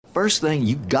First thing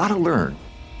you gotta learn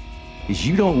is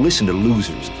you don't listen to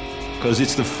losers, because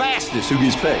it's the fastest who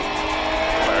gets paid.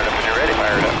 Fire it up when you're ready.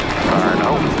 Fire it up. Fire it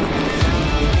home.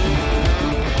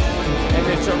 And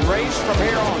it's a race from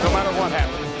here on, no matter what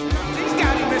happens. He's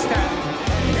got him this time.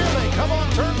 Here they come on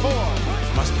turn 4.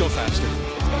 Must go faster.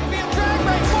 It's going to be a drag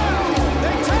race.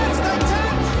 They touch.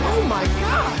 Oh, my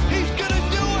God. He's going to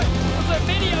do it. It was a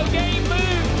video game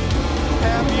move.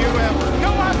 Have you ever?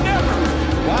 No, I've never.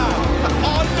 Wow.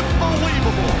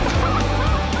 Unbelievable.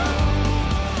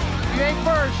 You ain't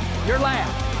first, you're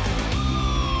last.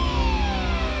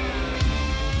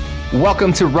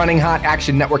 Welcome to Running Hot,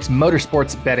 Action Network's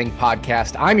motorsports betting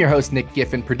podcast. I'm your host, Nick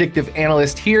Giffen, predictive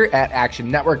analyst here at Action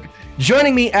Network.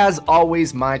 Joining me, as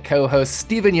always, my co-host,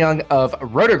 Stephen Young of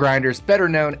Roto Grinders, better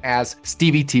known as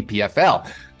Stevie TPFL.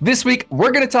 This week,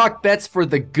 we're going to talk bets for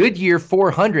the Goodyear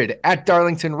 400 at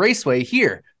Darlington Raceway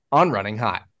here on Running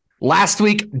Hot. Last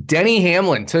week, Denny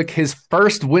Hamlin took his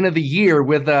first win of the year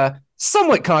with a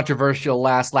somewhat controversial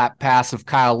last lap pass of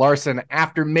Kyle Larson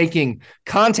after making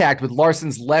contact with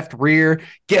Larson's left rear,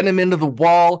 getting him into the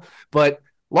wall. But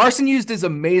Larson used his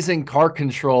amazing car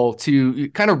control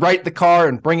to kind of right the car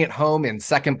and bring it home in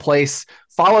second place,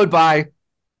 followed by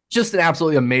just an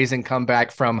absolutely amazing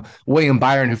comeback from William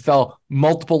Byron, who fell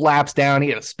multiple laps down. He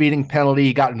had a speeding penalty.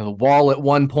 He got into the wall at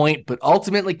one point, but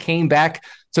ultimately came back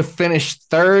to finish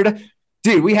third.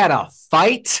 Dude, we had a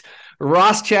fight.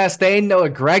 Ross Chastain, Noah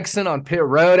Gragson on pit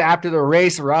road after the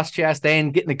race. Ross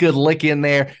Chastain getting a good lick in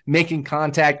there, making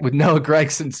contact with Noah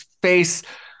Gregson's face.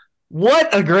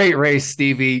 What a great race,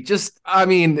 Stevie.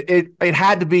 It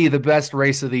had to be the best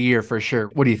race of the year for sure.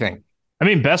 What do you think?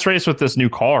 Best race with this new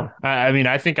car.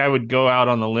 I think I would go out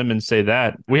on the limb and say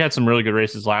that. We had some really good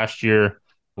races last year.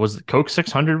 Was the Coke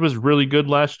 600 was really good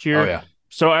last year. Oh, yeah.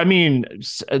 So,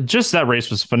 just that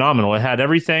race was phenomenal. It had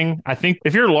everything. I think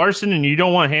if you're Larson and you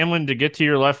don't want Hamlin to get to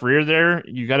your left rear there,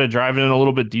 you got to drive it in a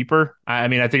little bit deeper. I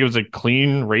think it was a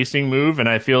clean racing move, and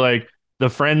I feel like the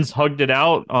friends hugged it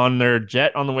out on their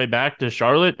jet on the way back to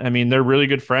Charlotte. They're really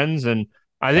good friends, and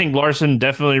I think Larson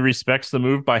definitely respects the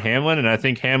move by Hamlin, and I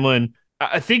think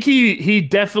he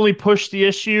definitely pushed the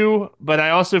issue, but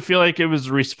I also feel like it was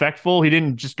respectful. He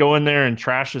didn't just go in there and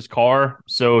trash his car,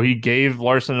 so he gave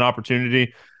Larson an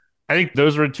opportunity. I think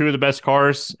those were two of the best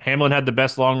cars. Hamlin had the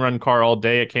best long-run car all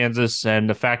day at Kansas, and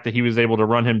the fact that he was able to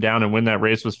run him down and win that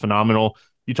race was phenomenal.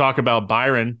 You talk about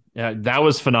Byron, that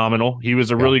was phenomenal. He was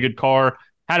a really good car,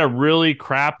 had a really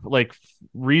crap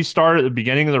restart at the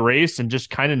beginning of the race and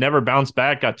just kind of never bounced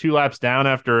back, got 2 laps down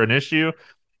after an issue,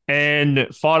 and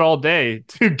fought all day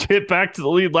to get back to the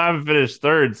lead lap and finish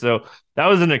third. So that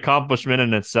was an accomplishment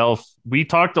in itself. We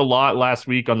talked a lot last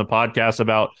week on the podcast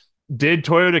about, did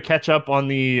Toyota catch up on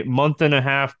the month and a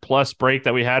half plus break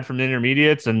that we had from the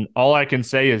intermediates? And all I can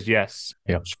say is yes.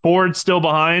 Yep. Ford's still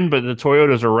behind, but the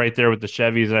Toyotas are right there with the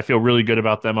Chevys, and I feel really good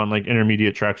about them on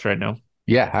intermediate tracks right now.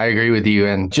 Yeah, I agree with you.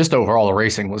 And just overall, the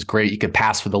racing was great. You could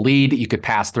pass for the lead. You could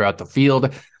pass throughout the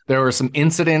field. There were some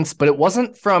incidents, but it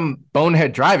wasn't from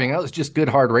bonehead driving. That was just good,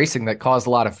 hard racing that caused a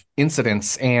lot of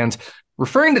incidents. And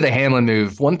referring to the Hamlin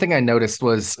move, one thing I noticed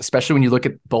was, especially when you look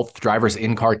at both drivers'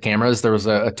 in-car cameras, there was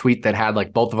a tweet that had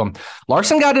both of them.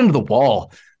 Larson got into the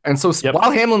wall. And so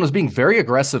while Hamlin was being very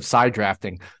aggressive side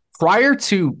drafting, prior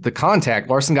to the contact,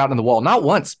 Larson got in the wall, not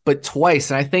once, but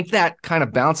twice. And I think that kind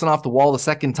of bouncing off the wall the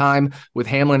second time with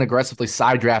Hamlin aggressively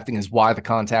side drafting is why the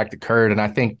contact occurred. And I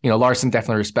think, Larson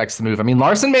definitely respects the move.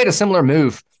 Larson made a similar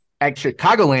move at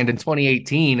Chicagoland in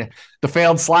 2018, the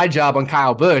failed slide job on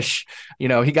Kyle Busch.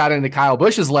 He got into Kyle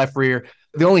Busch's left rear.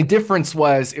 The only difference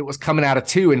was it was coming out of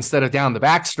 2 instead of down the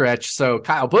backstretch. So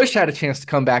Kyle Busch had a chance to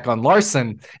come back on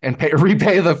Larson and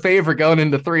repay the favor going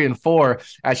into 3 and 4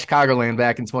 at Chicagoland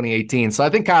back in 2018. So I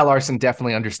think Kyle Larson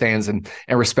definitely understands and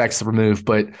respects the move.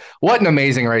 But what an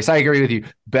amazing race. I agree with you.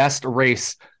 Best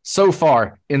race so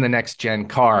far in the next gen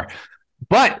car.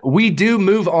 But we do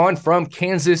move on from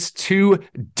Kansas to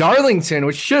Darlington,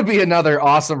 which should be another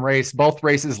awesome race. Both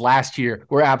races last year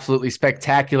were absolutely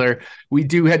spectacular. We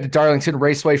do head to Darlington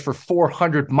Raceway for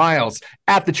 400 miles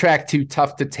at the track too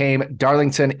tough to tame.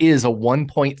 Darlington is a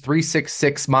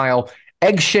 1.366 mile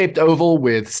egg-shaped oval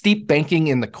with steep banking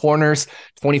in the corners,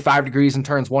 25 degrees in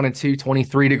turns 1 and 2,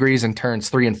 23 degrees in turns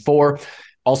 3 and 4.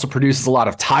 Also produces a lot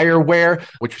of tire wear,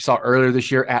 which we saw earlier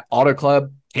this year at Auto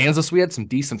Club. Kansas, we had some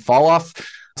decent fall off.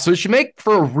 So it should make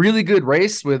for a really good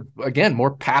race with, again,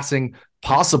 more passing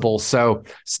possible. So,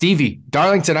 Stevie,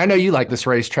 Darlington, I know you like this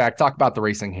racetrack. Talk about the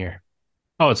racing here.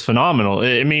 Oh, it's phenomenal.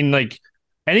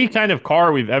 Any kind of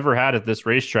car we've ever had at this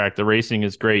racetrack, the racing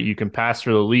is great. You can pass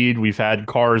for the lead. We've had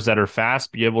cars that are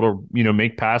fast be able to,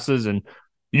 make passes. And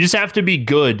You just have to be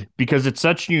good because it's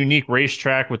such a unique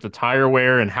racetrack with the tire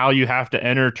wear and how you have to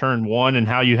enter turn 1 and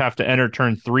how you have to enter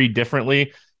turn 3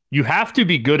 differently. You have to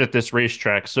be good at this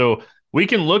racetrack. So we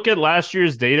can look at last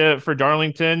year's data for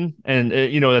Darlington, and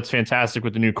that's fantastic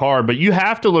with the new car, but you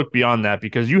have to look beyond that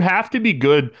because you have to be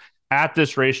good at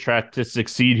this racetrack to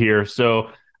succeed here.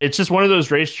 So it's just one of those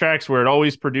racetracks where it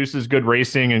always produces good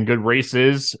racing and good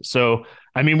races. So,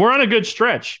 I mean, we're on a good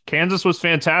stretch. Kansas was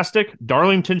fantastic.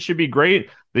 Darlington should be great.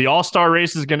 The All-Star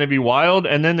race is going to be wild.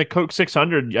 And then the Coke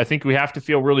 600, I think we have to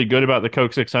feel really good about the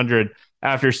Coke 600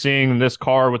 after seeing this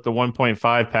car with the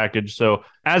 1.5 package. So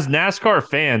as NASCAR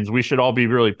fans, we should all be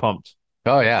really pumped.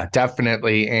 Oh, yeah,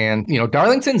 definitely. And,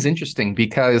 Darlington's interesting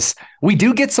because we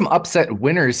do get some upset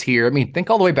winners here. I mean, think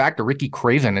all the way back to Ricky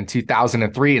Craven in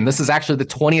 2003. And this is actually the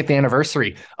 20th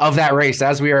anniversary of that race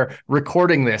as we are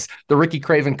recording this. The Ricky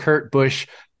Craven, Kurt Busch,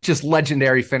 just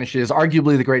legendary finishes,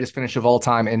 arguably the greatest finish of all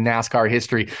time in NASCAR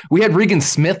history. We had Regan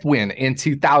Smith win in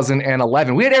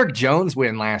 2011. We had Eric Jones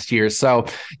win last year. So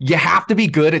you have to be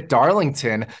good at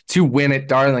Darlington to win at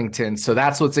Darlington. So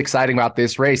that's what's exciting about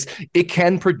this race. It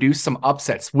can produce some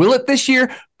upsets. Will it this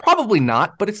year? Probably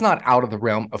not, but it's not out of the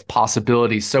realm of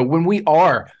possibilities. So when we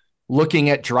are looking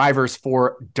at drivers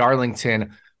for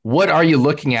Darlington, what are you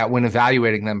looking at when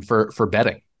evaluating them for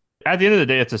betting? At the end of the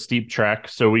day, it's a steep track,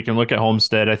 so we can look at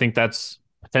Homestead. I think that's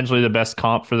potentially the best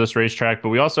comp for this racetrack, but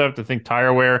we also have to think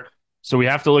tire wear. So we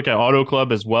have to look at Auto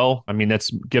Club as well. I mean, that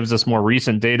gives us more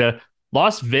recent data.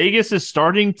 Las Vegas is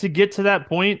starting to get to that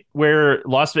point where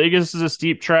Las Vegas is a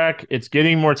steep track. It's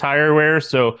getting more tire wear.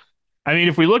 So, I mean,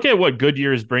 if we look at what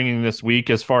Goodyear is bringing this week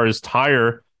as far as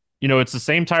tire, it's the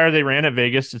same tire they ran at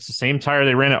Vegas. It's the same tire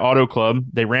they ran at Auto Club.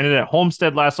 They ran it at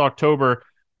Homestead last October.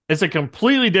 It's a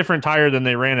completely different tire than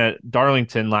they ran at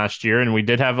Darlington last year, and we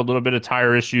did have a little bit of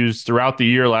tire issues throughout the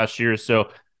year last year. So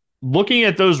looking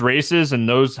at those races and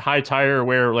those high tire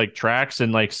wear like tracks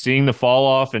and like seeing the fall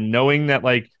off and knowing that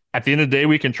like at the end of the day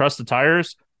we can trust the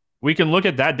tires, we can look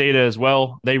at that data as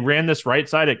well. They ran this right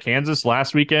side at Kansas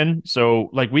last weekend. So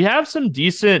like we have some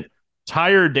decent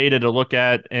tire data to look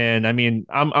at. And I mean,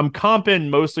 I'm comping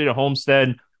mostly to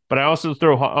Homestead, but I also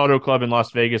throw Auto Club in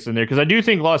Las Vegas in there because I do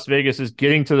think Las Vegas is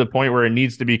getting to the point where it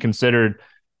needs to be considered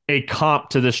a comp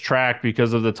to this track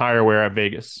because of the tire wear at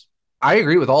Vegas. I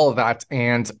agree with all of that.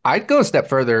 And I'd go a step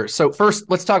further. So first,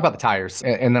 let's talk about the tires,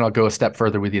 and then I'll go a step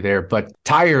further with you there. But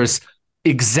tires,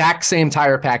 exact same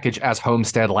tire package as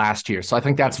Homestead last year. So I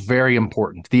think that's very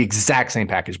important. The exact same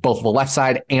package, both the left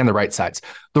side and the right sides.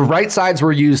 The right sides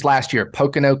were used last year: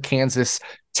 Pocono, Kansas,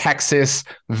 Texas,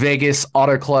 Vegas,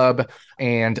 Auto Club,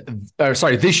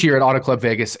 this year at Auto Club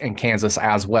Vegas and Kansas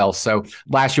as well. So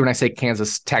last year, when I say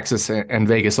Kansas, Texas, and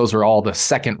Vegas, those are all the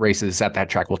second races at that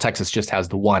track. Well, Texas just has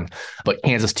the one, but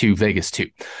Kansas 2, Vegas 2.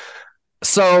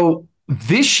 So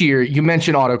this year, you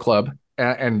mentioned Auto Club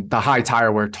and the high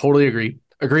tire wear. Totally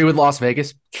agree with Las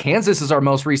Vegas. Kansas is our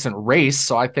most recent race,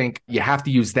 so I think you have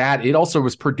to use that. It also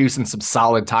was producing some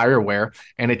solid tire wear,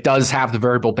 and it does have the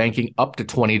variable banking up to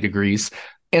 20 degrees.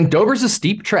 And Dover's a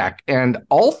steep track, and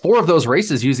all 4 of those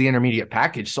races use the intermediate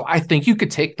package. So I think you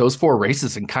could take those 4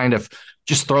 races and kind of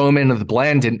just throw them into the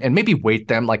blend and maybe weight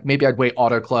them. Like maybe I'd weight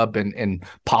Auto Club and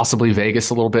possibly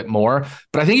Vegas a little bit more.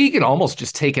 But I think you can almost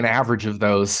just take an average of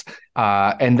those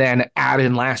and then add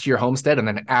in last year Homestead and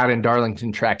then add in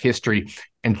Darlington track history.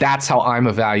 And that's how I'm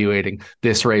evaluating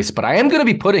this race. But I am going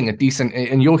to be putting a decent,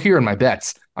 and you'll hear in my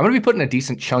bets, I'm going to be putting a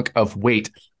decent chunk of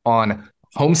weight on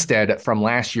Homestead from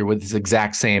last year with this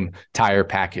exact same tire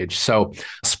package. So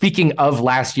speaking of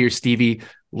last year, Stevie,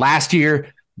 last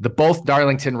year, both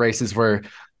Darlington races were,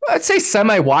 I'd say,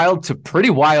 semi-wild to pretty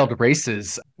wild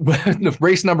races.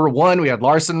 Race number 1, we had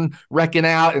Larson wrecking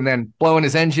out and then blowing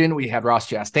his engine. We had Ross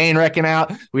Chastain wrecking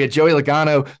out. We had Joey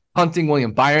Logano punting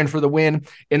William Byron for the win.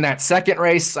 In that second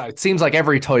race, it seems like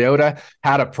every Toyota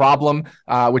had a problem,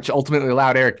 which ultimately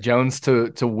allowed Eric Jones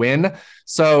to win.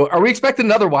 So are we expecting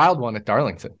another wild one at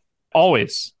Darlington?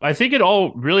 Always. I think it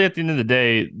all really, at the end of the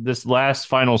day, this last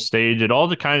final stage, it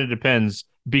all kind of depends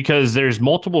because there's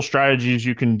multiple strategies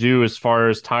you can do as far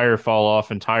as tire fall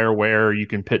off and tire wear. You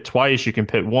can pit twice, you can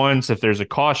pit once. If there's a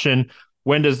caution,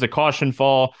 when does the caution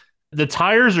fall? The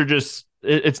tires are just,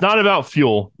 it's not about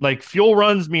fuel. Like fuel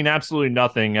runs mean absolutely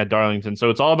nothing at Darlington. So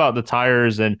it's all about the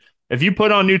tires. And if you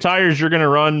put on new tires, you're going to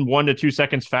run 1 to 2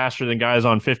 seconds faster than guys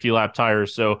on 50-lap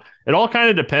tires. So it all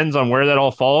kind of depends on where that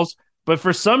all falls. But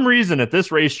for some reason at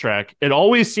this racetrack, it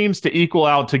always seems to equal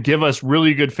out to give us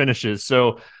really good finishes.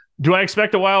 So do I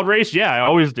expect a wild race? Yeah, I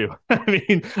always do. I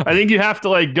mean, I think you have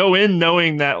to go in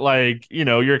knowing that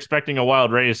you're expecting a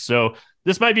wild race. So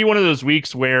this might be one of those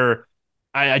weeks where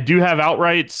I do have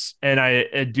outrights, and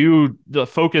I do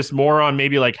focus more on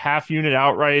maybe like half unit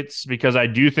outrights, because I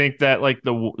do think that like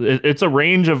it's a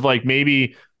range of like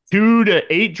maybe 2 to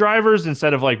 8 drivers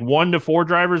instead of like 1 to 4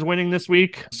 drivers winning this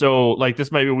week. So like this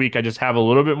might be a week I just have a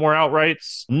little bit more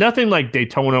outrights. Nothing like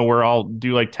Daytona where I'll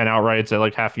do like 10 outrights at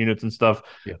like half units and stuff.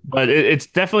 Yeah. But it's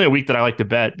definitely a week that I like to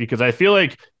bet, because I feel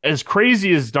like as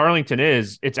crazy as Darlington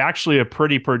is, it's actually a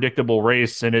pretty predictable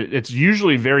race, and it's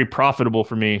usually very profitable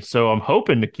for me. So I'm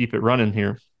hoping to keep it running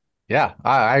here. Yeah,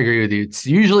 I agree with you. It's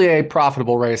usually a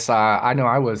profitable race. I know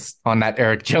I was on that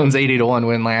Eric Jones 80-1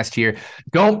 win last year.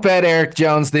 Don't bet Eric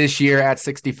Jones this year at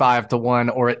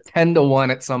 65-1 or at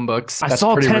 10-1 at some books. I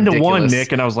saw 10-1,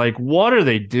 Nick, and I was like, what are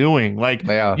they doing? Like,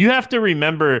 you have to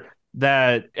remember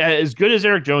that as good as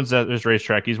Eric Jones at this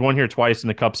racetrack, he's won here twice in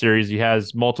the Cup Series. He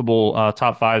has multiple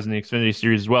top fives in the Xfinity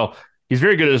Series as well. He's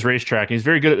very good at this racetrack. He's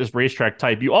very good at this racetrack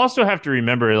type. You also have to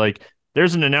remember, like,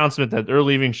 there's an announcement that they're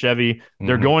leaving Chevy.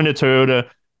 They're going to Toyota.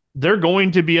 They're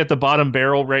going to be at the bottom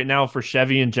barrel right now for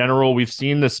Chevy in general. We've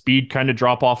seen the speed kind of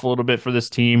drop off a little bit for this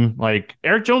team. Like,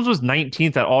 Eric Jones was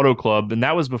 19th at Auto Club, and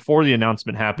that was before the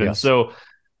announcement happened. Yes. So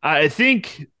I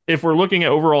think if we're looking at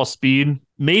overall speed,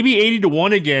 maybe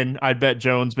 80-1 again, I'd bet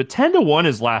Jones, but 10-1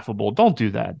 is laughable. Don't do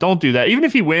that. Don't do that. Even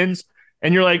if he wins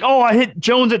and you're like, oh, I hit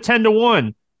Jones at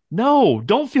 10-1. No,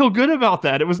 don't feel good about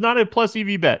that. It was not a plus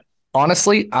EV bet.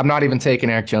 Honestly, I'm not even taking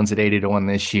Eric Jones at 80-1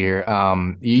 this year.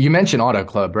 You mentioned Auto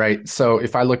Club, right? So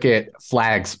if I look at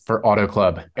flags for Auto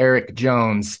Club, Eric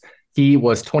Jones, he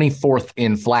was 24th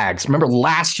in flags. Remember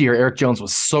last year, Eric Jones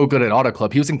was so good at Auto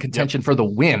Club. He was in contention for the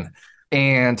win.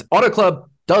 And Auto Club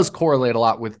does correlate a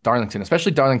lot with Darlington,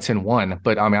 especially Darlington 1.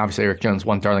 But I mean, obviously, Eric Jones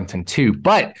won Darlington 2.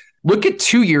 But look at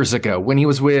 2 years ago when he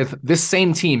was with this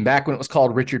same team, back when it was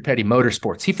called Richard Petty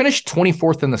Motorsports. He finished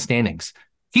 24th in the standings.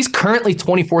 He's currently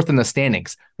 24th in the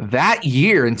standings. That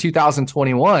year in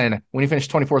 2021, when he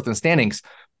finished 24th in the standings,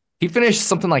 he finished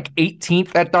something like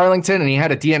 18th at Darlington, and he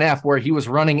had a DNF where he was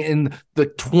running in the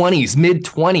 20s,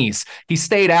 mid-20s. He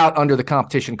stayed out under the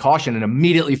competition caution and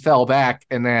immediately fell back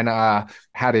and then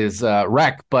had his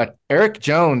wreck. But Eric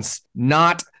Jones,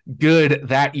 not good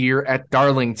that year at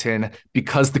Darlington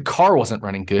because the car wasn't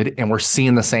running good, and we're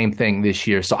seeing the same thing this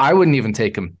year. So I wouldn't even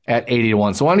take him at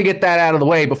 80-1. So I want to get that out of the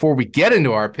way before we get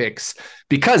into our picks,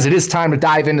 because it is time to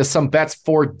dive into some bets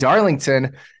for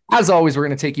Darlington. As always, we're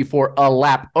going to take you for a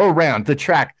lap around the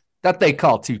track that they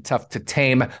call Too Tough to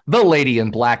Tame, the Lady in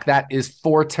Black. That is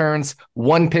 4 turns,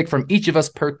 1 pick from each of us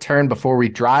per turn before we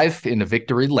drive into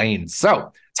victory lane.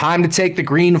 So time to take the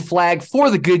green flag for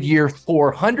the Goodyear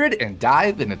 400 and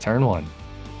dive into turn 1.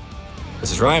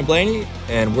 This is Ryan Blaney,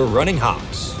 and we're running hot.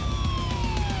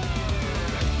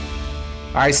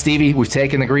 All right, Stevie, we've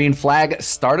taken the green flag.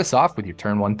 Start us off with your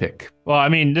turn 1 pick. Well, I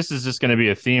mean, this is just going to be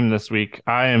a theme this week.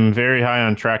 I am very high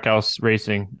on Trackhouse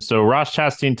Racing. So Ross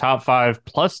Chastain top 5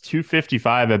 plus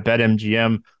 255 at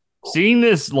BetMGM. Seeing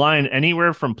this line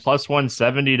anywhere from plus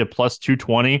 170 to plus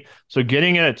 220. So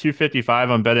getting it at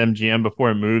 255 on BetMGM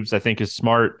before it moves, I think is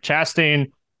smart.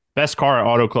 Chastain, best car at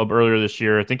Auto Club earlier this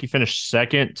year. I think he finished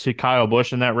second to Kyle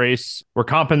Busch in that race. We're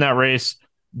comping that race.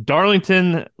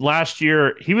 Darlington last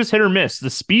year, he was hit or miss. The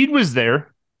speed was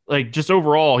there. Like, just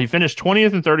overall, he finished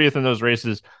 20th and 30th in those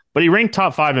races, but he ranked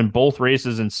top 5 in both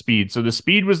races in speed. So the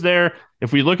speed was there.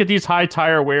 If we look at these high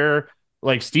tire wear,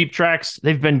 like steep tracks,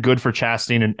 they've been good for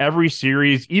Chastain in every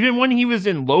series. Even when he was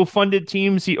in low-funded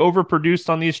teams, he overproduced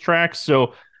on these tracks.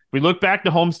 So we look back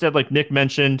to Homestead, like Nick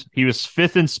mentioned, he was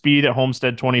 5th in speed at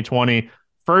Homestead 2020,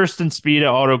 1st in speed at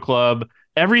Auto Club.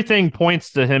 Everything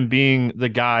points to him being the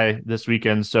guy this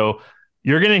weekend. So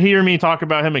you're going to hear me talk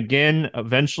about him again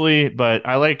eventually, but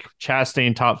I like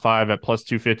Chastain top 5 at plus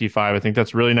 255. I think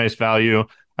that's really nice value.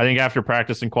 I think after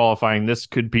practice and qualifying, this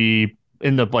could be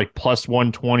in the like plus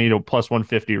 120 to plus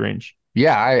 150 range.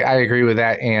 Yeah, I agree with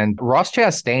that. And Ross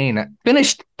Chastain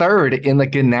finished 3rd in the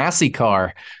Ganassi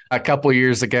car a couple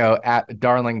years ago at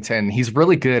Darlington. He's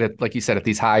really good at, like you said, at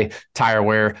these high tire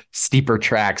wear, steeper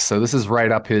tracks. So this is right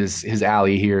up his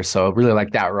alley here. So I really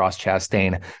like that Ross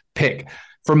Chastain pick.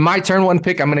 For my turn 1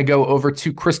 pick, I'm going to go over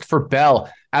to Christopher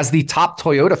Bell as the top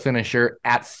Toyota finisher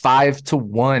at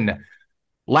 5-1.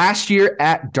 Last year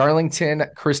at Darlington,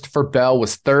 Christopher Bell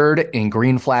was 3rd in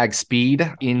green flag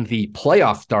speed in the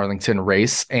playoff Darlington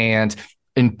race. And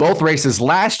in both races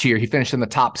last year, he finished in the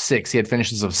top 6. He had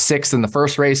finishes of 6th in the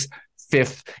first race,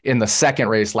 5th in the second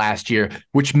race last year,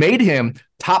 which made him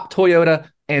top Toyota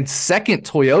and 2nd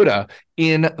Toyota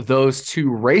in those 2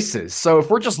 races. So if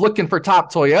we're just looking for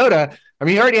top Toyota, I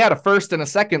mean, he already had a 1st and a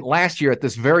 2nd last year at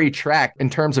this very track in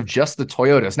terms of just the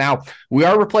Toyotas. Now, we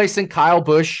are replacing Kyle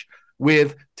Busch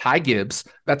with Ty Gibbs.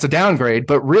 That's a downgrade,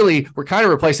 but really we're kind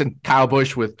of replacing Kyle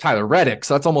Busch with Tyler Reddick.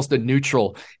 So that's almost a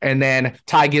neutral. And then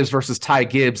Ty Gibbs versus Ty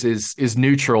Gibbs is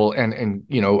neutral. And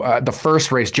the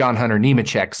first race, John Hunter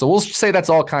Nemechek. So we'll say that's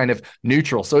all kind of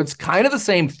neutral. So it's kind of the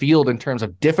same field in terms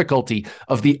of difficulty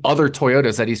of the other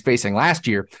Toyotas that he's facing last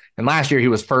year. And last year he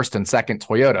was first and second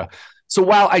Toyota. So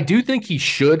while I do think he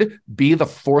should be the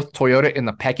fourth Toyota in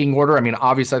the pecking order, I mean,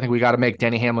 obviously I think we got to make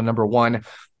Denny Hamlin number one,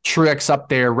 Truex up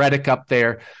there, Reddick up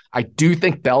there. I do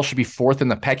think Bell should be fourth in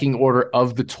the pecking order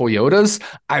of the Toyotas.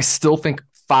 I still think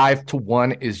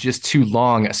 5-1 is just too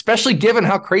long, especially given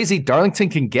how crazy Darlington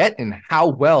can get and how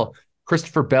well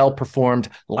Christopher Bell performed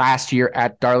last year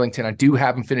at Darlington. I do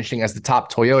have him finishing as the top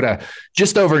Toyota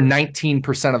just over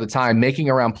 19% of the time, making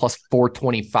around plus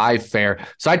 425 fair.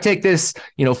 So I'd take this,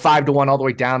 5-1 all the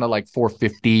way down to like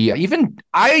 450.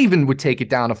 I even would take it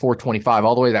down to 425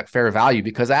 all the way to that fair value,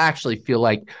 because I actually feel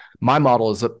like my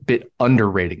model is a bit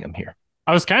underrating him here.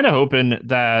 I was kind of hoping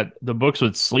that the books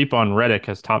would sleep on Reddick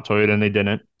as top Toyota, and they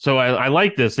didn't. So I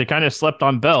like this. They kind of slept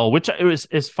on Bell, which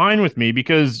is fine with me,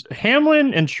 because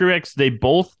Hamlin and Truex, they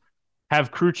both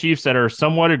have crew chiefs that are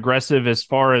somewhat aggressive as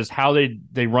far as how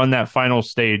they run that final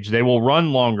stage. They will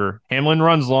run longer. Hamlin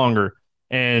runs longer,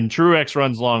 and Truex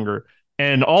runs longer.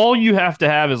 And all you have to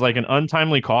have is like an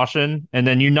untimely caution, and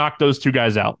then you knock those two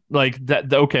guys out. Like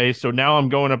that. Okay, so now I'm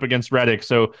going up against Reddick.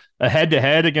 So a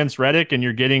head-to-head against Reddick, and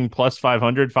you're getting plus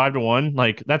 500, 5-1.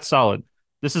 Like, that's solid.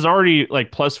 This is already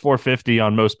like plus 450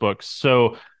 on most books.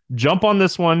 So jump on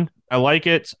this one. I like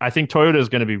it. I think Toyota is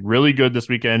going to be really good this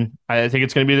weekend. I think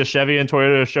it's going to be the Chevy and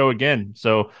Toyota show again.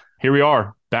 So here we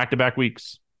are, back-to-back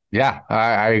weeks. Yeah,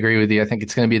 I agree with you. I think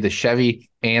it's going to be the Chevy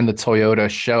and the Toyota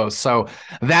show. So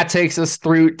that takes us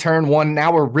through turn one.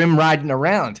 Now we're rim riding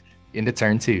around into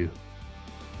turn two.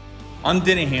 I'm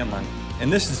Denny Hamlin,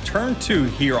 and this is turn two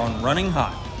here on Running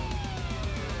Hot.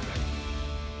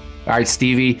 All right,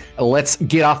 Stevie, let's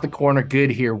get off the corner good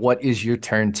here. What is your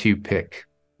turn two pick?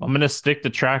 I'm going to stick to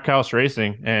Trackhouse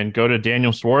Racing and go to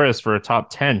Daniel Suarez for a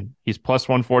top 10. He's plus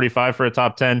 145 for a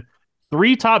top 10.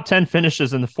 3 top 10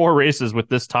 finishes in the 4 races with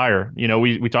this tire.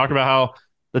 We talk about how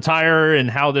the tire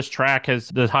and how this track has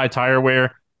the high tire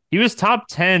wear. He was top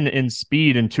 10 in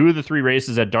speed in 2 of the 3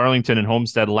 races at Darlington and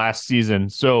Homestead last season.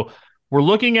 So we're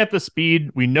looking at the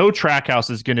speed. We know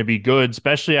Trackhouse is going to be good,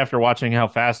 especially after watching how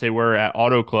fast they were at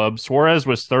Auto Club. Suarez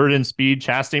was 3rd in speed.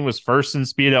 Chastain was 1st in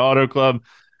speed at Auto Club.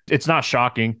 It's not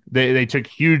shocking. They took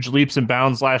huge leaps and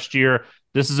bounds last year.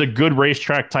 This is a good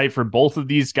racetrack type for both of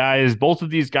these guys. Both of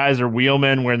these guys are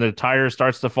wheelmen where the tire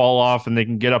starts to fall off and they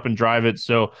can get up and drive it.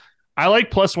 So I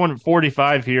like plus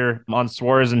 145 here on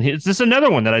Suarez. And it's just another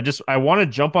one that I want to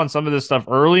jump on some of this stuff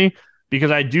early,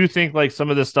 because I do think like some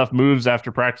of this stuff moves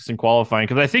after practice and qualifying,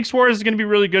 because I think Suarez is going to be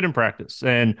really good in practice.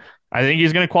 And I think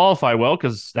he's going to qualify well,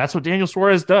 because that's what Daniel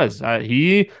Suarez does.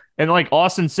 He and like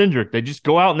Austin Cindric, they just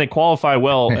go out and they qualify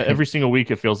well every single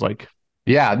week, it feels like.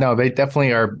 Yeah, no, they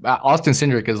definitely are. Austin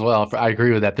Cindric as well. I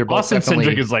agree with that. They're both Austin definitely...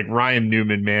 Cindric is like Ryan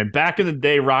Newman, man. Back in the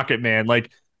day, Rocket Man.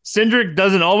 Like, Cindric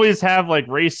doesn't always have like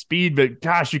race speed, but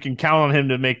gosh, you can count on him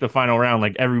to make the final round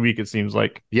like every week, it seems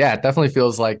like. Yeah, it definitely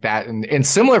feels like that. And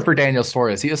similar for Daniel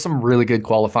Suarez, he has some really good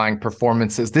qualifying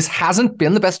performances. This hasn't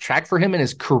been the best track for him in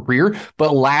his career,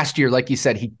 but last year, like you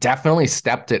said, he definitely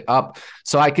stepped it up.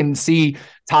 So I can see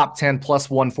top 10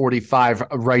 plus 145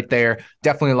 right there.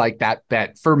 Definitely like that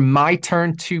bet. For my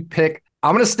turn to pick,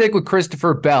 I'm going to stick with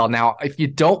Christopher Bell. Now, if you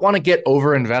don't want to get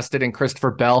over invested in Christopher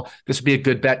Bell, this would be a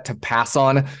good bet to pass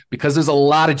on, because there's a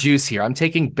lot of juice here. I'm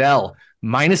taking Bell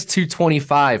minus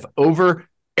 225 over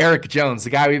Eric Jones, the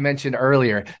guy we mentioned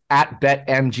earlier at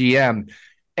BetMGM.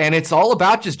 And it's all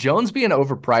about just Jones being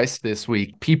overpriced this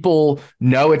week. People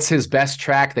know it's his best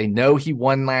track. They know he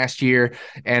won last year.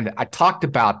 And I talked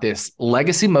about this.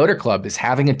 Legacy Motor Club is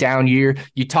having a down year.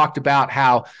 You talked about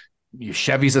how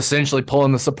Chevy's essentially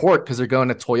pulling the support because they're going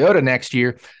to Toyota next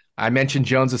year. I mentioned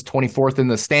Jones is 24th in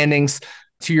the standings.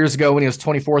 2 years ago, when he was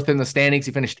 24th in the standings,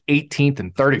 he finished 18th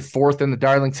and 34th in the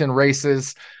Darlington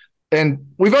races. And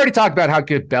we've already talked about how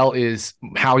good Bell is,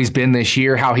 how he's been this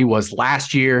year, how he was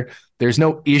last year. There's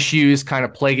no issues kind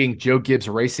of plaguing Joe Gibbs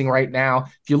Racing right now.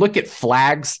 If you look at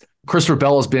flags, Christopher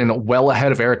Bell has been well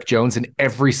ahead of Eric Jones in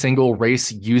every single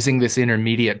race using this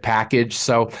intermediate package.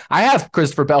 So I have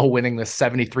Christopher Bell winning this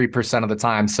 73% of the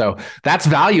time. So that's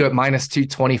value at minus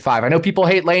 225. I know people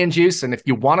hate laying juice, and if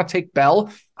you want to take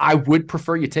Bell, I would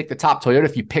prefer you take the top Toyota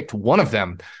if you picked one of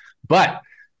them. But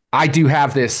I do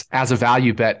have this as a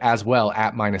value bet as well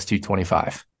at minus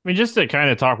 225. I mean, just to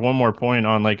kind of talk one more point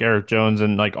on like Eric Jones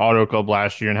and like Auto Club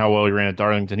last year and how well he ran at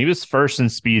Darlington. He was 1st in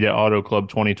speed at Auto Club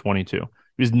 2022.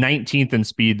 He was 19th in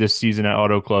speed this season at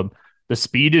Auto Club. The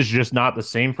speed is just not the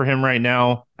same for him right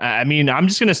now. I mean, I'm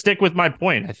just going to stick with my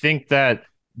point. I think that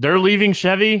they're leaving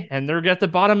Chevy and they're at the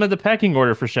bottom of the pecking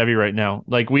order for Chevy right now.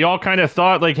 Like, we all kind of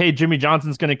thought like, hey, Jimmy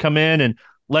Johnson's going to come in and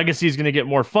Legacy is going to get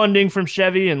more funding from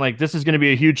Chevy, and like this is going to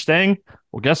be a huge thing.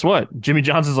 Well, guess what? Jimmy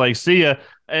Johnson's like, see ya.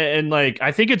 And like,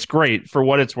 I think it's great for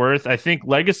what it's worth. I think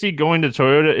Legacy going to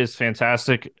Toyota is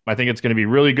fantastic. I think it's going to be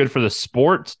really good for the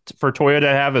sport, for Toyota to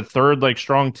have a third like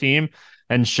strong team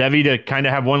and Chevy to kind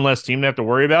of have one less team to have to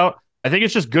worry about. I think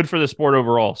it's just good for the sport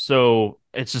overall. So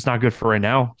it's just not good for right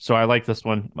now. So I like this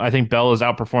one. I think Bell has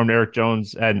outperformed Eric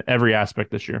Jones in every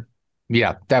aspect this year.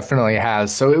 Yeah, definitely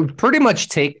has. So it would pretty much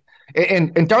take,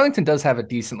 and Darlington does have a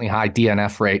decently high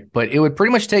DNF rate, but it would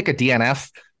pretty much take a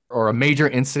DNF or a major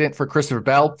incident for Christopher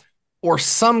Bell or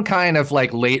some kind of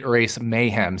like late race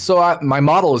mayhem. So my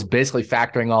model is basically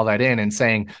factoring all that in and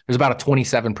saying there's about a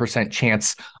 27%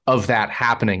 chance of that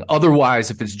happening. Otherwise,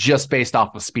 if it's just based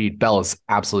off of speed, Bell is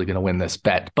absolutely going to win this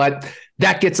bet. But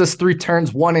that gets us through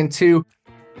turns 1 and 2.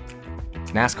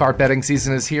 NASCAR betting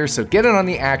season is here, so get in on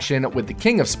the action with the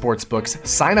king of sportsbooks.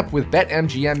 Sign up with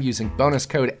BetMGM using bonus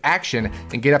code ACTION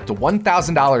and get up to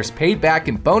 $1,000 paid back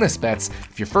in bonus bets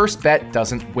if your first bet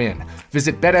doesn't win.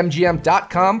 Visit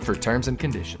BetMGM.com for terms and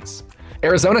conditions.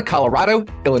 Arizona, Colorado,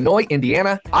 Illinois,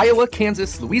 Indiana, Iowa,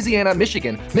 Kansas, Louisiana,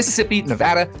 Michigan, Mississippi,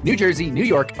 Nevada, New Jersey, New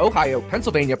York, Ohio,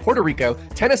 Pennsylvania, Puerto Rico,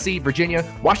 Tennessee, Virginia,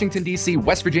 Washington, D.C.,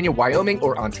 West Virginia, Wyoming,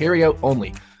 or Ontario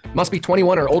only. Must be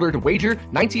 21 or older to wager,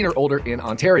 19 or older in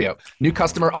Ontario. New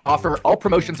customer offer. All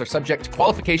promotions are subject to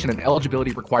qualification and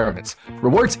eligibility requirements.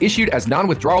 Rewards issued as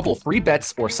non-withdrawable free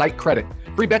bets or site credit.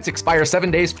 Free bets expire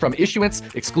 7 days from issuance.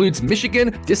 Excludes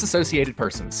Michigan disassociated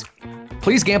persons.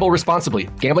 Please gamble responsibly.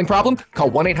 Gambling problem? Call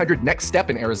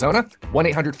 1-800-NEXT-STEP in Arizona,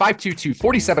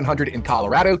 1-800-522-4700 in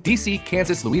Colorado, D.C.,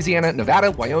 Kansas, Louisiana, Nevada,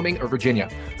 Wyoming, or Virginia.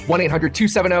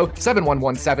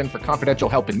 1-800-270-7117 for confidential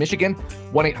help in Michigan.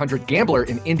 1-800-GAMBLER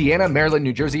in Indiana, Maryland,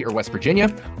 New Jersey, or West Virginia.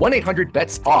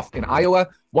 1-800-BETS-OFF in Iowa.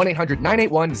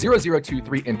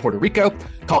 1-800-981-0023 in Puerto Rico.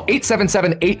 Call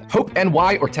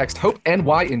 877-8-HOPE-NY or text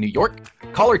HOPE-NY in New York.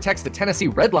 Call or text the Tennessee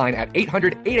Red Line at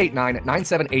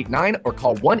 800-889-9789 or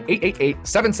call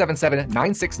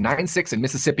 1-888-777-9696 in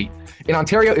Mississippi. In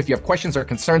Ontario, if you have questions or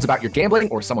concerns about your gambling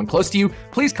or someone close to you,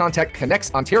 please contact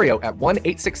Connects Ontario at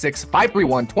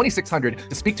 1-866-531-2600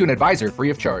 to speak to an advisor free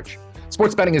of charge.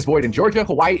 Sports betting is void in Georgia,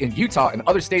 Hawaii, and Utah and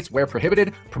other states where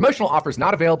prohibited. Promotional offers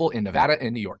not available in Nevada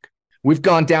and New York. We've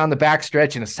gone down the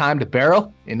backstretch and it's time to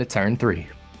barrel into turn 3.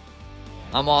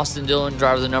 I'm Austin Dillon,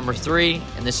 driver the number 3,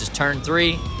 and this is turn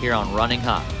 3 here on Running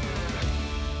Hot.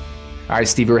 All right,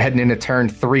 Steve, we're heading into turn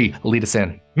 3. Lead us in.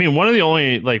 I mean, one of the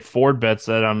only like Ford bets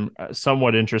that I'm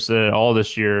somewhat interested in all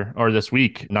this year, or this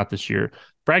week, not this year.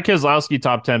 Brad Keselowski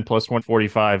top 10 plus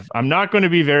 145. I'm not going to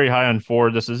be very high on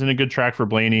Ford. This isn't a good track for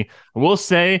Blaney. I will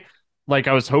say, like,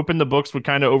 I was hoping the books would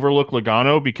kind of overlook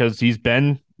Logano because he's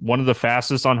been one of the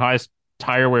fastest on high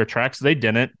tire wear tracks. They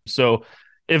didn't. So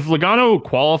if Logano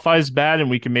qualifies bad and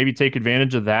we can maybe take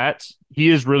advantage of that, he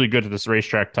is really good at this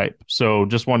racetrack type. So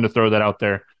just wanted to throw that out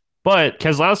there. But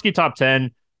Keselowski top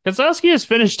 10. Keselowski has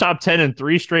finished top 10 in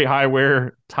 3 straight high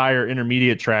wear tire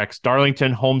intermediate tracks: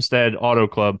 Darlington, Homestead, Auto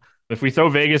Club. If we throw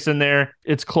Vegas in there,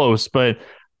 it's close, but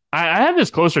I have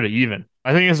this closer to even.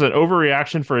 I think it's an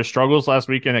overreaction for his struggles last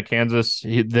weekend at Kansas.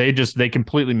 They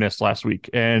completely missed last week,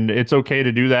 and it's okay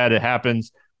to do that. It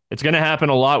happens. It's going to happen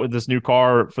a lot with this new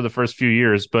car for the first few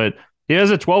years, but he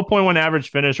has a 12.1 average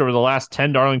finish over the last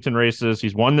 10 Darlington races.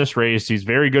 He's won this race. He's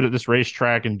very good at this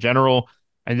racetrack in general,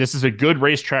 and this is a good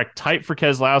racetrack type for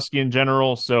Keselowski in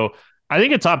general. So I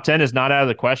think a top 10 is not out of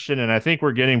the question, and I think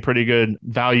we're getting pretty good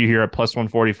value here at plus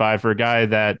 145 for a guy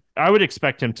that I would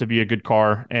expect him to be a good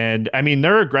car. And, I mean,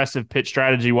 they're aggressive pit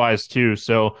strategy-wise too,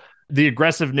 so the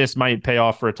aggressiveness might pay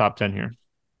off for a top 10 here.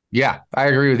 Yeah, I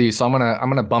agree with you. So I'm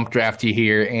gonna bump draft you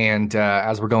here, and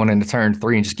as we're going into turn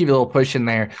 3, and just give you a little push in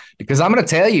there because I'm gonna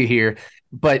tell you here,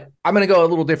 but I'm gonna go a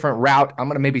little different route. I'm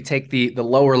gonna maybe take the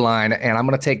lower line, and I'm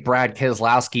gonna take Brad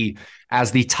Keselowski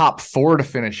as the top Ford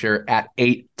finisher at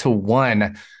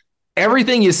 8-1.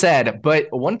 Everything you said, but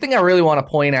one thing I really want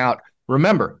to point out: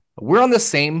 remember, we're on the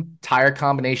same tire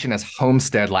combination as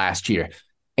Homestead last year,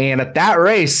 and at that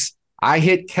race, I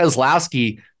hit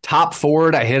Keselowski top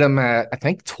Ford. I hit him at, I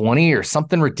think, 20 or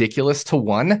something ridiculous to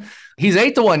 1. He's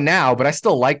 8-1 now, but I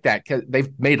still like that. They've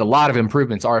made a lot of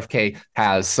improvements, RFK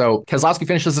has. So Keselowski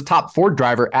finishes a top Ford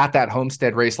driver at that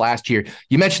Homestead race last year.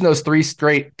 You mentioned those 3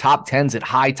 straight top 10s at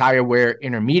high tire wear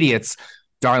intermediates.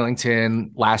 Darlington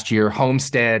last year,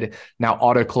 Homestead, now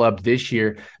Auto Club this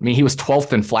year. I mean, he was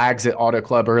 12th in flags at Auto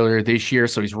Club earlier this year,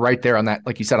 so he's right there on that,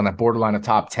 like you said, on that borderline of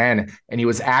top 10. And he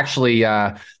was actually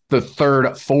the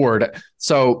third Ford.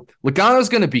 So Logano's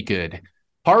going to be good.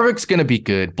 Harvick's going to be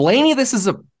good. Blaney, this is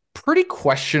a pretty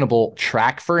questionable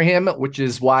track for him, which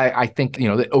is why I think,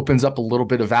 that opens up a little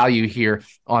bit of value here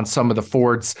on some of the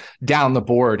Fords down the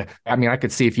board. I mean, I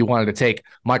could see if you wanted to take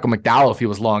Michael McDowell if he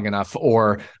was long enough,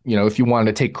 or, if you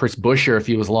wanted to take Chris Buescher if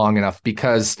he was long enough,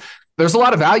 because there's a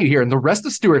lot of value here. And the rest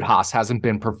of Stewart Haas hasn't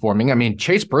been performing. I mean,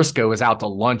 Chase Briscoe is out to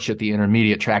lunch at the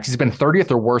intermediate tracks. He's been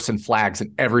 30th or worse in flags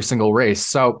in every single race.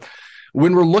 So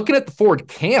when we're looking at the Ford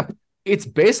camp, it's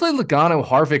basically Logano,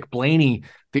 Harvick, Blaney,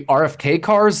 the RFK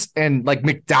cars, and like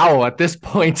McDowell at this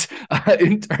point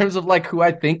in terms of like who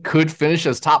I think could finish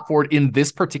as top Ford in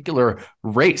this particular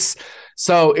race.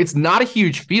 So it's not a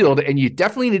huge field, and you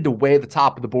definitely need to weigh the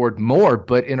top of the board more.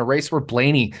 But in a race where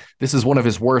Blaney, this is one of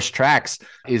his worst tracks,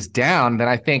 is down, then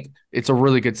I think it's a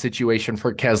really good situation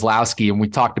for Keselowski. And we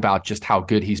talked about just how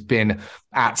good he's been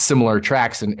at similar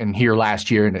tracks and here last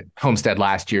year and at Homestead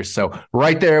last year. So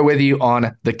right there with you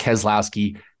on the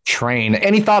Keselowski train.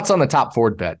 Any thoughts on the top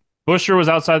Ford bet? Buescher was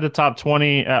outside the top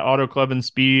 20 at Auto Club and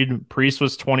Speed. Priest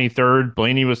was 23rd.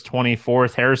 Blaney was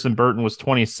 24th. Harrison Burton was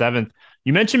 27th.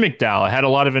 You mentioned McDowell. I had a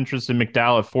lot of interest in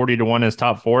McDowell at 40-1 as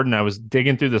top Ford, and I was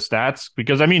digging through the stats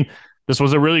because, I mean, this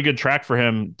was a really good track for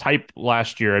him type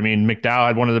last year. I mean, McDowell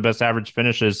had one of the best average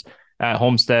finishes at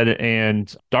Homestead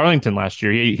and Darlington last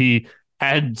year. He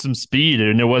had some speed,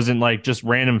 and it wasn't like just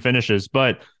random finishes.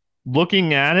 But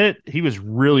looking at it, he was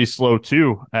really slow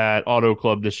too at Auto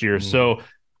Club this year. So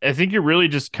I think you're really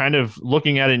just kind of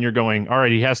looking at it and you're going, all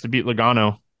right, he has to beat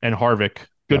Logano and Harvick.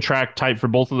 Good track type for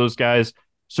both of those guys.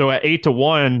 So at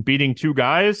 8-1, beating two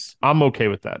guys, I'm okay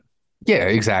with that. Yeah,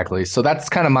 exactly. So that's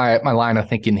kind of my line of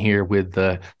thinking here with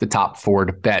the top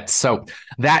Ford bet. So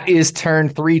that is turn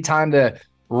 3. Time to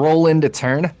roll into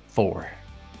turn 4.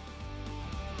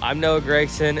 I'm Noah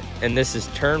Gregson, and this is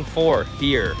turn 4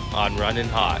 here on Running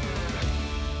Hot.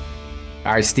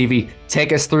 All right, Stevie,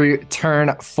 take us through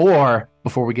turn 4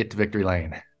 before we get to victory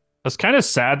lane. I was kind of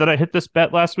sad that I hit this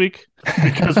bet last week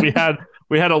because we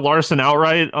had a Larson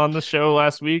outright on the show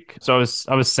last week. So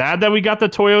I was sad that we got the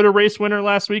Toyota race winner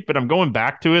last week, but I'm going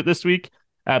back to it this week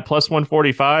at plus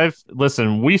 145.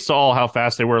 Listen, we saw how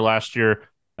fast they were last year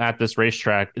at this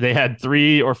racetrack. They had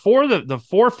 3 or 4, the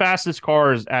 4 fastest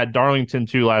cars at Darlington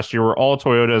 2 last year were all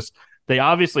Toyotas. They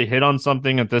obviously hit on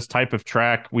something at this type of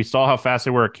track. We saw how fast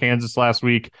they were at Kansas last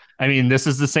week. I mean, this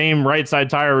is the same right side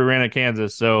tire we ran at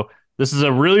Kansas. So this is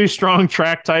a really strong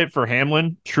track type for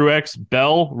Hamlin, Truex,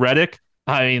 Bell, Reddick.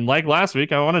 I mean, like last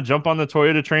week, I want to jump on the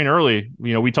Toyota train early.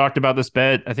 We talked about this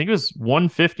bet. I think it was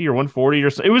 150 or 140 or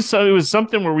so. It was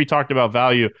something where we talked about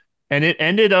value, and it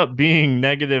ended up being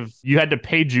negative. You had to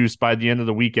pay juice by the end of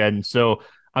the weekend. So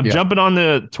I'm jumping on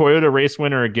the Toyota race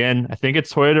winner again. I think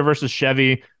it's Toyota versus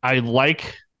Chevy. I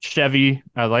like Chevy.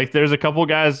 There's a couple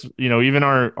guys, even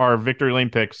our victory lane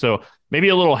pick. So maybe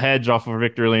a little hedge off of a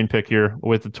victory lane pick here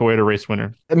with the Toyota race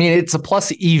winner. I mean, it's a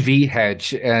plus EV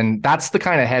hedge, and that's the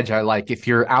kind of hedge I like. If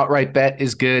your outright bet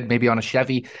is good, maybe on a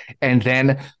Chevy, and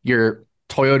then your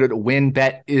Toyota to win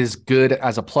bet is good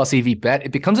as a plus EV bet,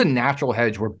 it becomes a natural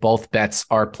hedge where both bets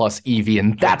are plus EV,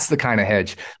 and that's the kind of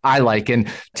hedge I like.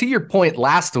 And to your point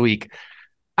last week,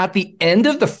 at the end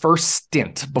of the first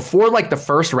stint, before like the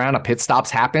first round of pit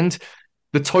stops happened,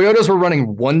 the Toyotas were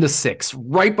running 1-6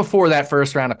 right before that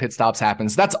first round of pit stops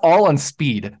happens. That's all on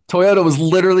speed. Toyota was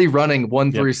literally running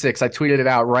 1 through 6. I tweeted it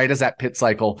out right as that pit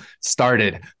cycle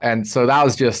started. And so that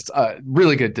was just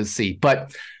really good to see.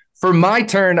 But for my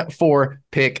turn 4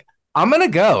 pick, I'm going to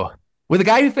go with a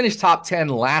guy who finished top 10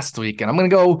 last week. And I'm going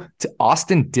to go to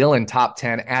Austin Dillon top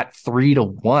 10 at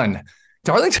 3-1.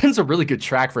 Darlington's a really good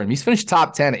track for him. He's finished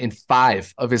top 10 in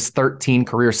 5 of his 13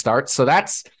 career starts. So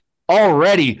that's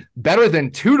already better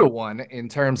than 2-1 in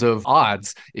terms of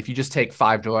odds. If you just take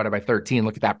 5 divided by 13,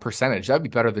 look at that percentage. That'd be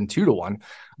better than 2-1.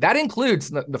 That includes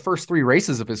the first 3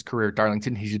 races of his career at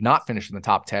Darlington. He did not finish in the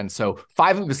top 10. So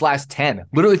 5 of his last 10,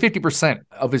 literally 50%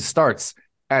 of his starts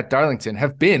at Darlington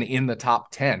have been in the top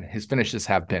 10. His finishes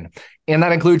have been. And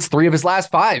that includes 3 of his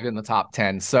last 5 in the top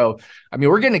 10. So, I mean,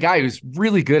 we're getting a guy who's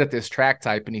really good at this track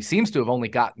type, and he seems to have only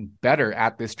gotten better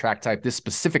at this track type, this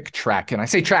specific track. And I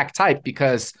say track type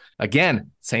because,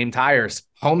 again, same tires.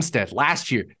 Homestead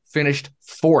last year finished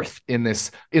 4th in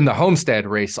the Homestead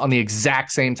race on the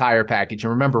exact same tire package.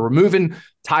 And remember, we're moving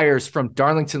tires from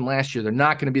Darlington last year. They're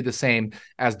not going to be the same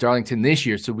as Darlington this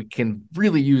year. So we can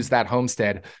really use that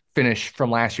Homestead finish from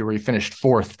last year where he finished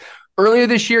 4th. Earlier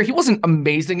this year, he wasn't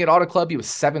amazing at Auto Club. He was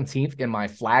 17th in my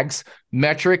flags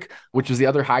metric, which was the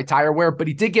other high tire wear, but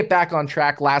he did get back on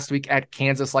track last week at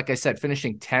Kansas, like I said,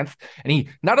 finishing 10th. And he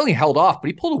not only held off, but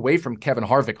he pulled away from Kevin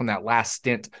Harvick on that last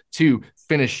stint to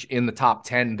finish in the top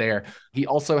 10 there. He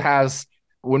also has,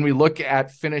 when we look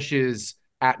at finishes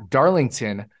at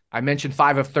Darlington, I mentioned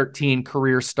 5 of 13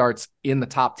 career starts in the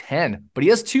top 10, but he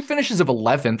has 2 finishes of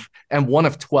 11th and 1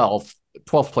 of 12th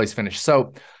place finish.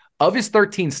 So of his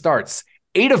 13 starts,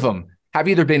 8 of them have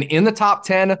either been in the top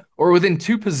 10 or within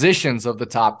 2 positions of the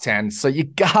top 10. So you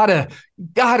gotta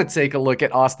take a look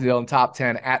at Austin Dillon top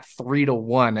 10 at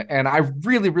 3-1. And I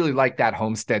really, really like that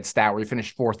Homestead stat where he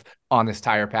finished 4th on this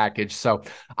tire package. So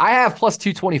I have plus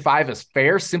 225 as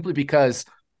fair simply because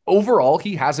overall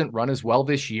he hasn't run as well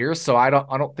this year. So I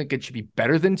don't think it should be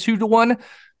better than 2-1.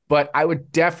 But I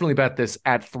would definitely bet this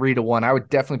at 3-1. I would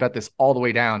definitely bet this all the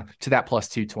way down to that plus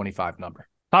 225 number.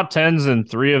 Top 10s in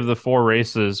 3 of the 4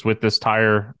 races with this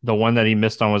tire. The one that he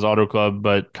missed on was Auto Club,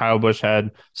 but Kyle Busch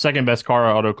had second best car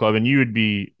at Auto Club, and you'd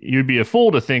be a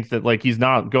fool to think that like he's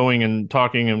not going and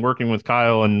talking and working with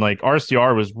Kyle. And like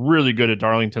RCR was really good at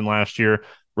Darlington last year.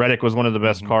 Reddick was one of the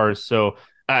best cars, so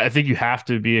I think you have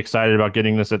to be excited about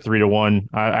getting this at 3-1.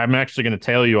 I'm actually going to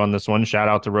tail you on this one. Shout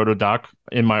out to RotoDoc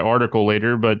in my article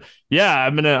later, but yeah,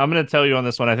 I'm gonna tell you on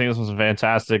this one. I think this one's a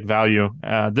fantastic value.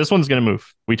 This one's going to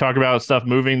move. We talk about stuff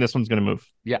moving. This one's going to move.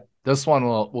 Yeah, this one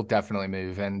will definitely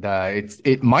move, and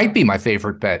it might be my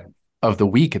favorite bet of the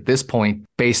week at this point,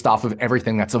 based off of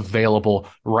everything that's available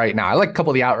right now. I like a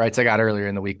couple of the outrights I got earlier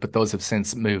in the week, but those have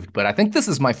since moved. But I think this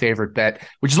is my favorite bet,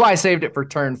 which is why I saved it for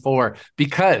turn 4,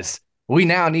 because we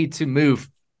now need to move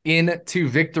into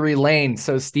victory lane.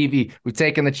 So, Stevie, we've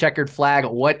taken the checkered flag.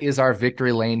 What is our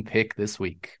victory lane pick this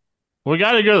week? We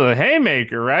got to go to the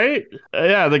haymaker, right?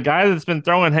 Yeah, the guy that's been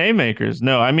throwing haymakers.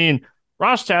 No, I mean,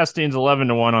 Ross Chastain's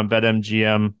 11-1 on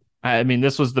BetMGM. I mean,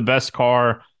 this was the best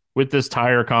car with this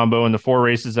tire combo in the 4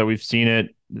 races that we've seen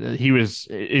it. He was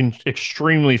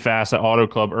extremely fast at Auto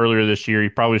Club earlier this year. He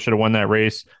probably should have won that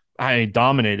race. I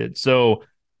dominated. So,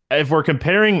 if we're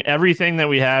comparing everything that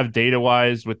we have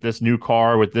data-wise with this new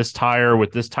car, with this tire,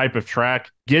 with this type of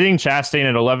track, getting Chastain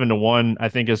at 11-1, I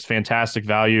think is fantastic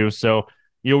value. So,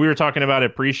 we were talking about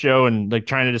it pre-show and like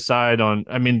trying to decide on,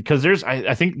 I mean, because there's,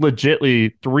 I think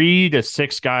legitly 3 to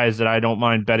 6 guys that I don't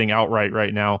mind betting outright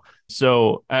right now.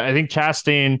 So I think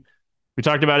Chastain, we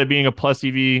talked about it being a plus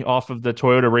EV off of the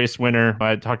Toyota race winner.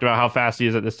 I talked about how fast he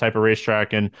is at this type of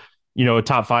racetrack and, a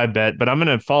top 5 bet, but I'm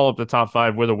going to follow up the top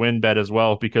 5 with a win bet as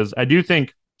well, because I do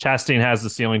think Chastain has the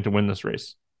ceiling to win this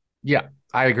race. Yeah,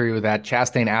 I agree with that.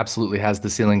 Chastain absolutely has the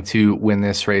ceiling to win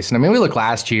this race. And I mean, we look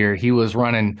last year, he was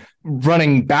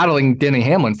battling Denny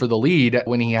Hamlin for the lead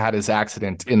when he had his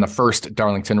accident in the first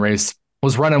Darlington race,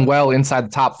 was running well inside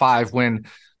the top 5 when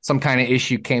some kind of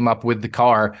issue came up with the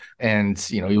car. And,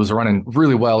 he was running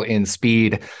really well in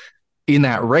speed in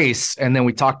that race. And then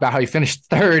we talked about how he finished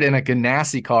 3rd in a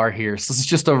Ganassi car here. So it's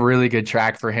just a really good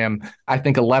track for him. I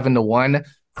think 11-1,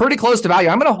 pretty close to value.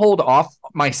 I'm going to hold off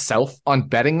myself on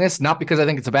betting this, not because I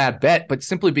think it's a bad bet, but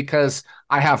simply because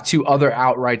I have 2 other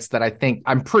outrights that I think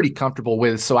I'm pretty comfortable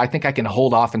with. So I think I can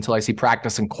hold off until I see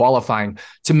practice and qualifying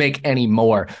to make any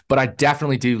more. But I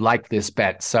definitely do like this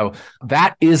bet. So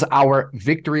that is our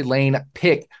victory lane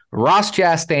pick. Ross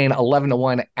Chastain,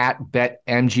 11-1 at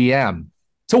BetMGM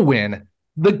to win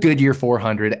the Goodyear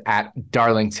 400 at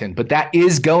Darlington. But that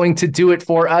is going to do it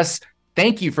for us.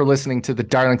 Thank you for listening to the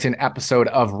Darlington episode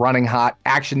of Running Hot,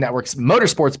 Action Network's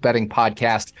motorsports betting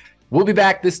podcast. We'll be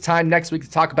back this time next week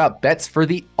to talk about bets for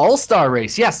the All-Star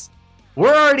race. Yes,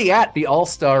 we're already at the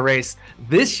All-Star race.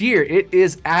 This year, it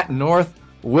is at North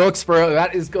Wilkesboro.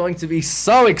 That is going to be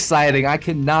so exciting. I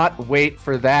cannot wait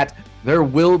for that. There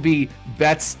will be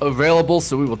bets available,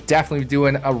 so we will definitely be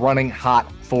doing a Running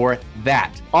Hot for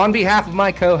that. On behalf of my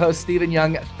co-host, Stephen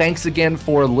Young, thanks again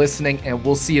for listening, and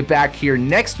we'll see you back here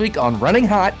next week on Running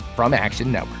Hot from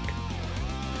Action Network.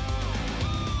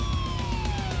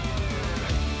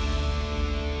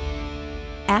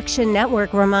 Action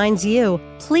Network reminds you,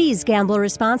 please gamble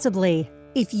responsibly.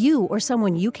 If you or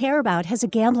someone you care about has a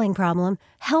gambling problem,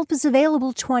 help is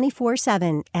available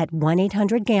 24/7 at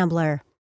 1-800-GAMBLER.